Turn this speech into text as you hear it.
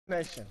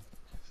Determination.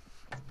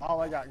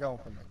 All I got going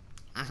for me.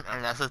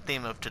 And that's the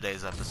theme of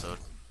today's episode.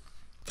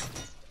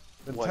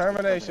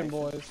 Determination,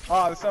 boys.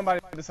 Oh, there's somebody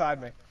beside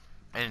me.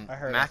 And I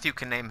heard Matthew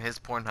can name his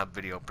Pornhub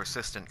video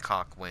 "Persistent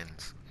Cock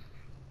Wins."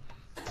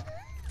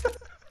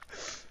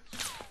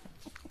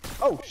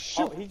 Oh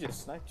shoot! Oh, he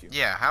just sniped you.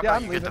 Yeah, how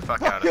about you get the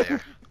fuck out of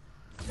there?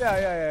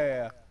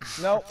 Yeah.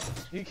 Nope.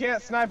 You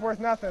can't snipe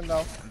worth nothing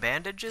though.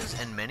 Bandages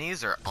and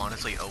minis are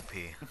honestly OP.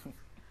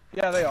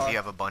 Yeah, they If are. you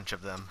have a bunch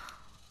of them.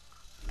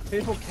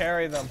 People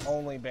carry them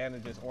only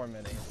bandages or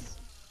minis.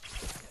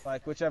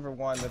 Like whichever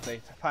one that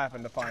they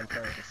happen to find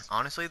first.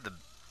 Honestly, the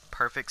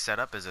perfect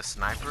setup is a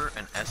sniper,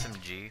 an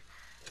SMG,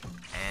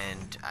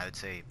 and I would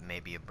say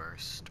maybe a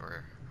burst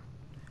or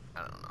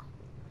I don't know.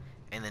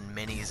 And then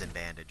minis and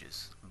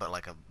bandages, but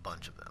like a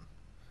bunch of them.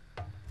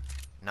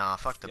 Nah,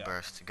 fuck the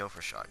burst. Go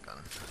for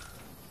shotgun.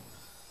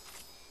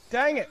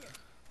 Dang it!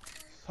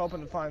 Just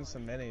hoping to find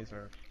some minis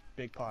or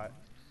big pot.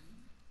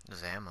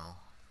 There's ammo.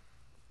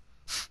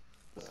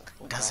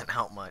 Doesn't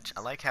help much.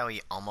 I like how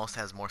he almost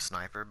has more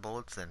sniper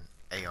bullets than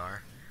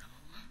AR.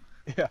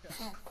 Yeah.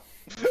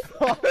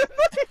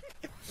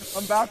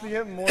 I'm about to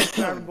get more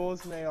sniper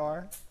bullets than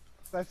AR.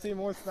 I see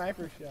more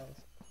sniper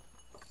shells.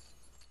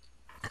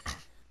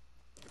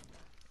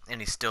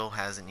 And he still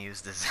hasn't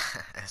used his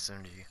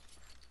SMG.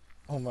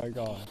 Oh my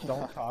god,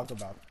 don't talk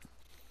about it.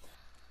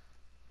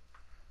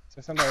 Is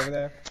there somebody over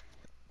there?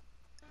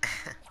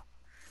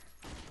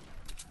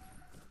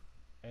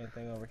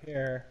 Anything over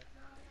here?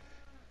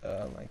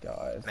 Oh my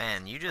god.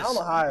 Man, you I just... don't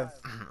know how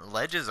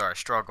Ledges are a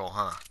struggle,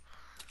 huh?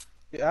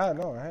 Yeah, I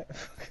know, right?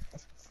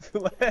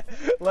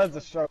 Led's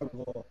a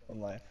struggle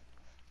in life.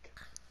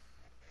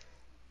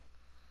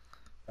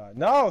 God.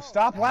 No,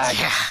 stop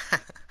lagging! Yeah.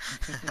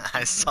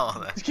 I saw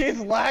that. It keeps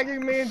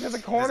lagging me into the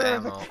corner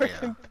of the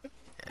freaking...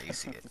 Yeah, you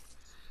see it.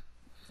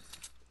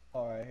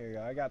 Alright, here you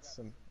go. I got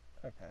some...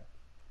 Okay.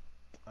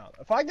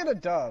 If I get a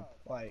dub,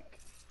 like...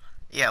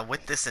 Yeah,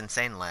 with this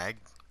insane lag,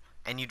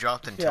 and you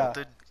dropped and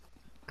tilted.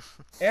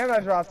 And I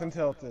dropped and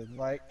tilted,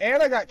 like,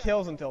 and I got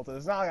kills and tilted.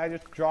 It's not like I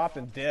just dropped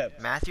and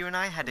dipped. Matthew and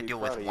I had to deal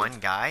with one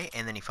guy,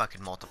 and then he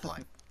fucking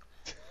multiplied.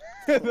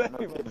 and then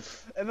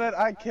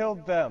I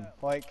killed them,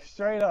 like,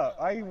 straight up.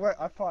 I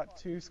fought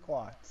 2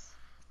 squats.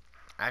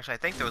 Actually, I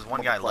think there was one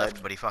guy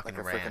left, but he fucking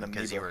ran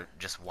because you were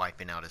just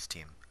wiping out his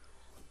team.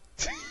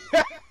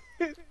 I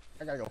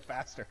gotta go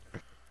faster.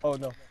 Oh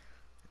no.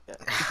 I'm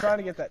trying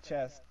to get that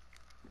chest.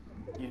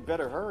 You'd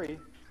better hurry.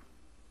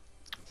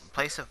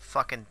 Place a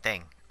fucking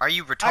thing. Are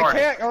you retarded? I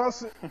can't, or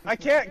else I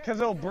can't, because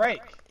it'll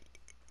break.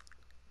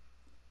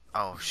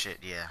 Oh shit,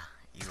 yeah.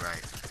 You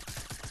right.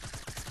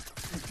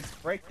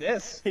 Break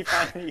this. He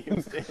finally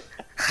used it.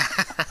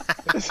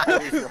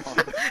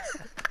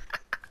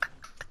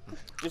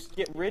 Just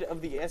get rid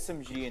of the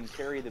SMG and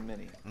carry the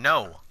mini.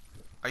 No.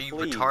 Are you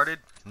retarded?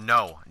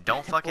 No.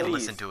 Don't fucking Please.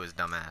 listen to his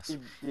dumbass. Did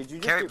you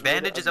just Carry get rid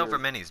bandages of over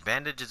your... minis.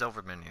 Bandages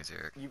over minis,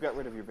 Eric. You got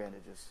rid of your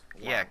bandages.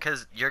 Wow. Yeah,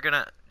 cause you're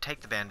gonna take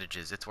the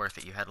bandages. It's worth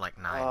it. You had like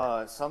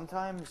 9.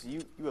 Sometimes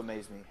you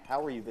amaze me.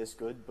 How are you this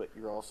good, but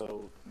you're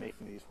also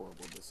making these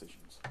horrible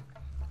decisions?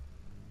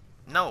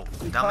 No,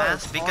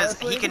 dumbass, because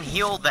honestly, he can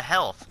heal the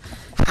health.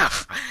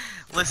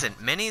 Listen,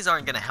 minis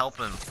aren't gonna help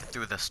him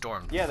through the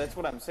storm. Yeah, that's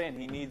what I'm saying.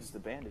 He needs the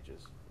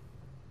bandages.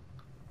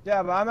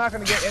 Yeah, but I'm not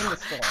gonna get in the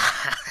storm.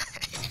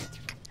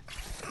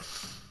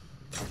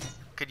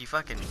 Could you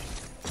fucking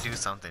do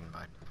something,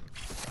 bud?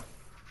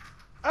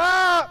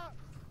 Ah!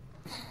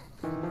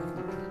 Hey.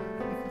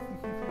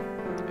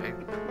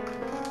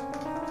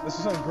 This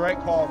is some great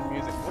quality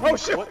music. Oh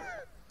shit! What?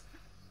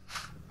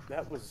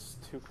 That was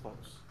too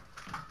close.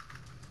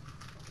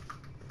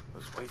 It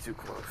was way too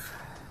close.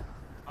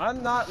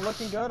 I'm not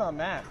looking good on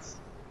mats.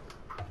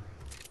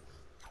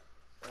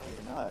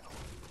 You're not.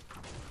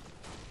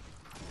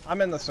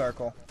 I'm in the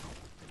circle.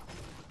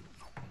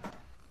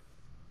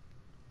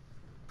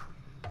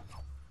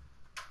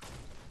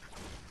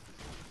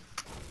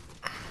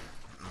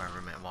 My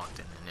roommate walked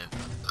in and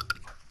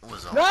it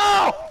was all.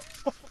 No!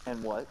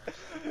 And what?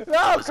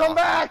 No, come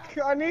back!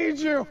 I need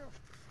you!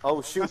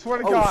 Oh shoot! I swear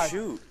to oh God.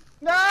 Shoot!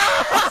 No!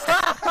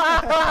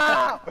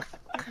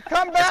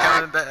 Come It's back!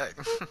 coming back.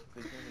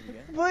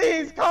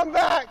 Please, come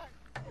back!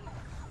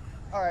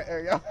 Alright,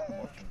 there you go.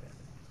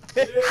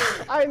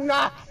 I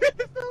knocked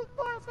it so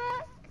far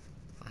back!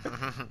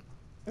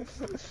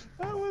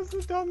 That was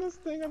the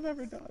dumbest thing I've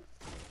ever done.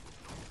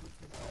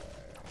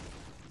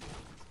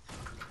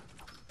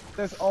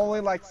 There's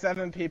only like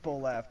 7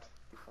 people left.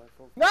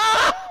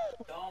 No!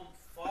 Dumb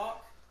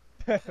fuck.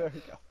 There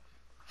we go.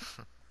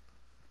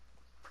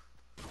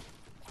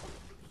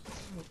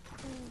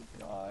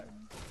 God.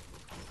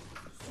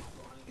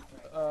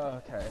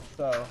 Okay,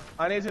 so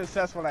I need to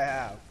assess what I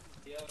have.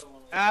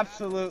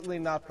 Absolutely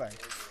nothing.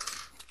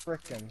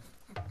 Frickin'.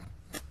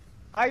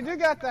 I do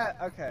got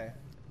that. Okay.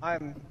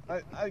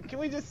 Can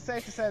we just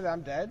safe to say that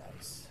I'm dead?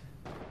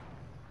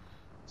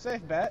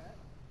 Safe bet.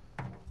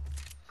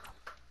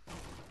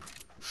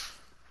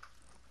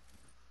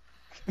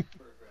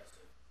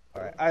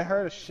 Alright, I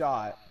heard a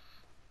shot.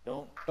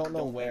 Don't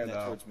know where aim that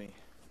though. towards me,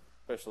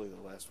 especially the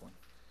last one.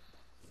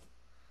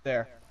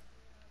 There.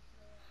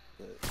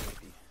 Maybe.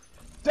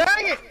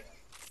 Dang it!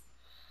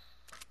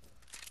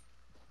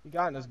 He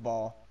got in his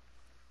ball.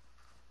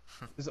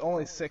 There's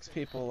only 6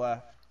 people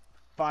left.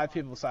 5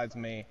 people besides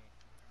me.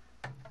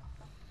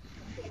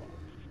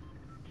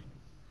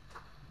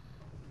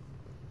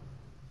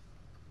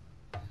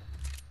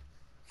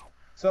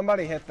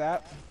 Somebody hit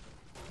that.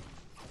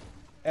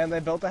 And they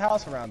built a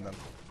house around them.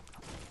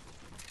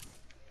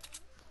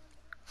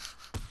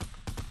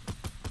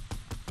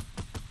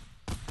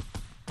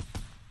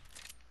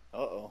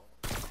 Uh-oh.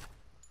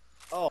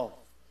 Oh.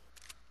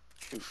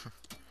 Shoot.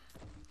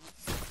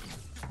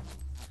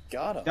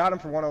 Got him. Got him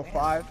for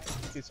 105.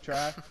 He's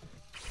trash.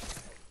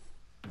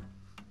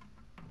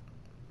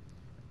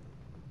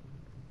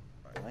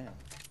 Man.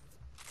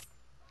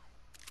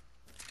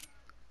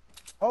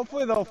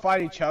 Hopefully they'll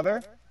fight each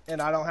other,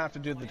 and I don't have to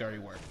do the dirty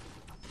work.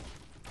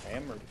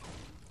 Hammered.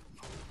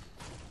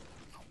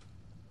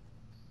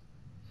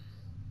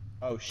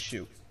 Oh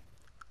shoot.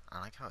 I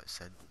like how it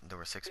said there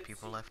were 6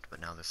 people left, but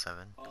now there's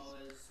 7.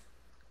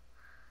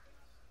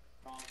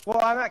 Well,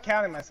 I'm not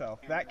counting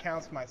myself. That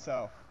counts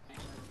myself.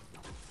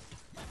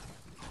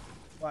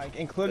 Like,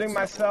 including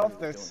myself,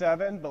 there's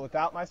 7, but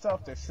without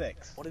myself, there's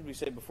 6. What did we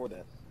say before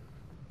that?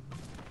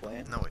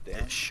 Plan? No,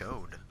 it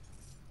showed.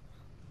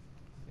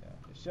 Yeah,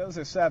 it shows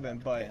there's 7,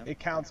 but Pam? it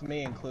counts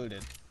me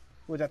included.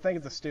 Which I think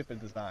is a stupid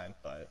design,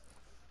 but...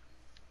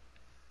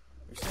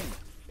 You're saying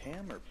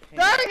Pam or Pam?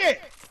 Dang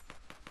it!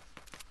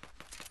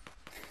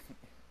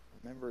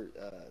 Remember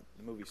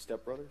the movie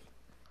Step Brothers?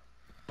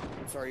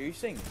 I'm sorry, are you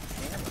saying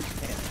Pam or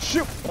Pam?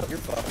 Shoot! Oh, you're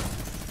fucked.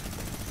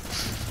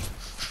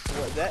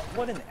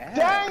 What an ass!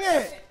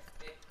 Dang it!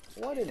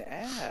 What an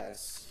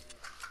ass!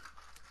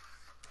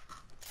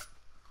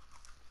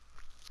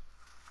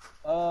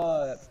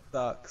 Oh, that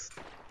sucks.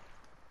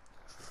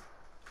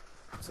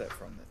 What's that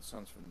from? That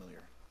sounds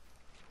familiar.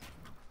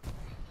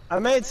 I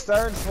made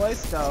 3rd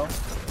place though.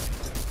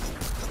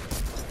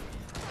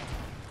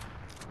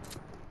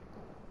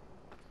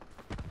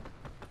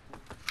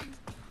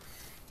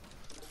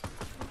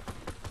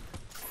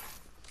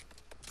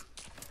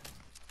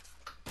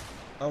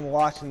 I'm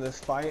watching this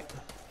fight.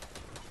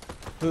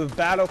 The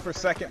battle for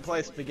 2nd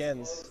place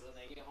begins.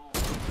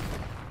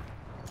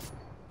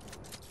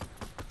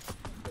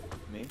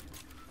 Me?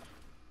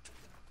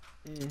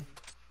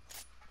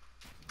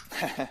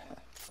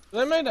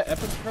 They made an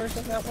epic version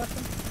of that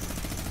weapon?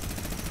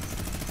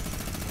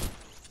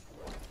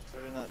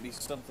 Better not be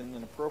something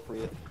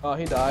inappropriate. Oh,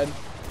 he died.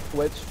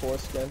 Twitch,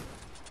 foreskin.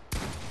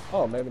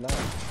 Oh, maybe not.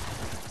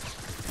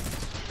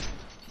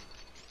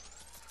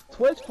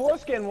 Twitch,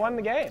 foreskin won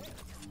the game.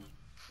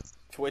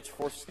 Twitch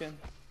foreskin?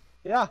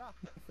 Yeah,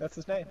 that's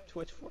his name.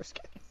 Twitch,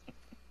 foreskin.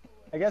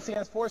 I guess he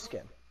has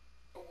foreskin.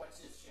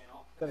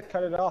 Gotta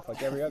cut it off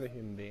like every other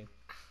human being.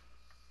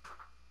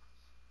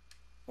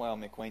 Wow,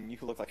 McWayne, you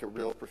look like a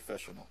real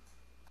professional.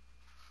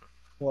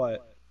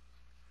 What?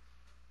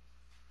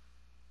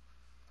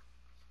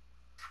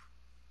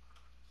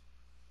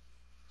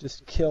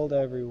 Just killed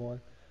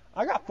everyone.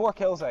 I got 4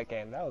 kills that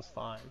game. That was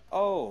fine.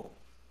 Oh.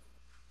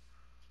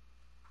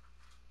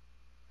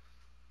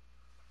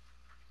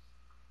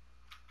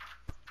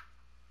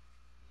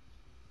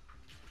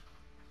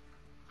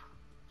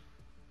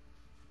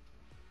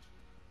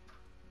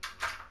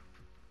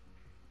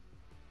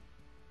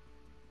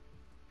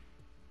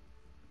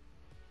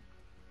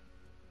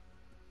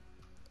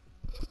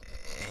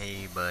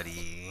 Hey,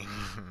 buddy.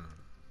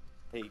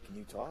 Hey, can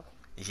you talk?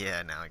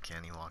 Yeah, now I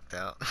can. He walked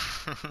out.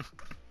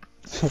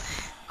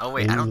 Oh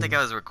wait, I don't think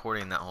I was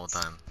recording that whole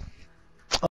time.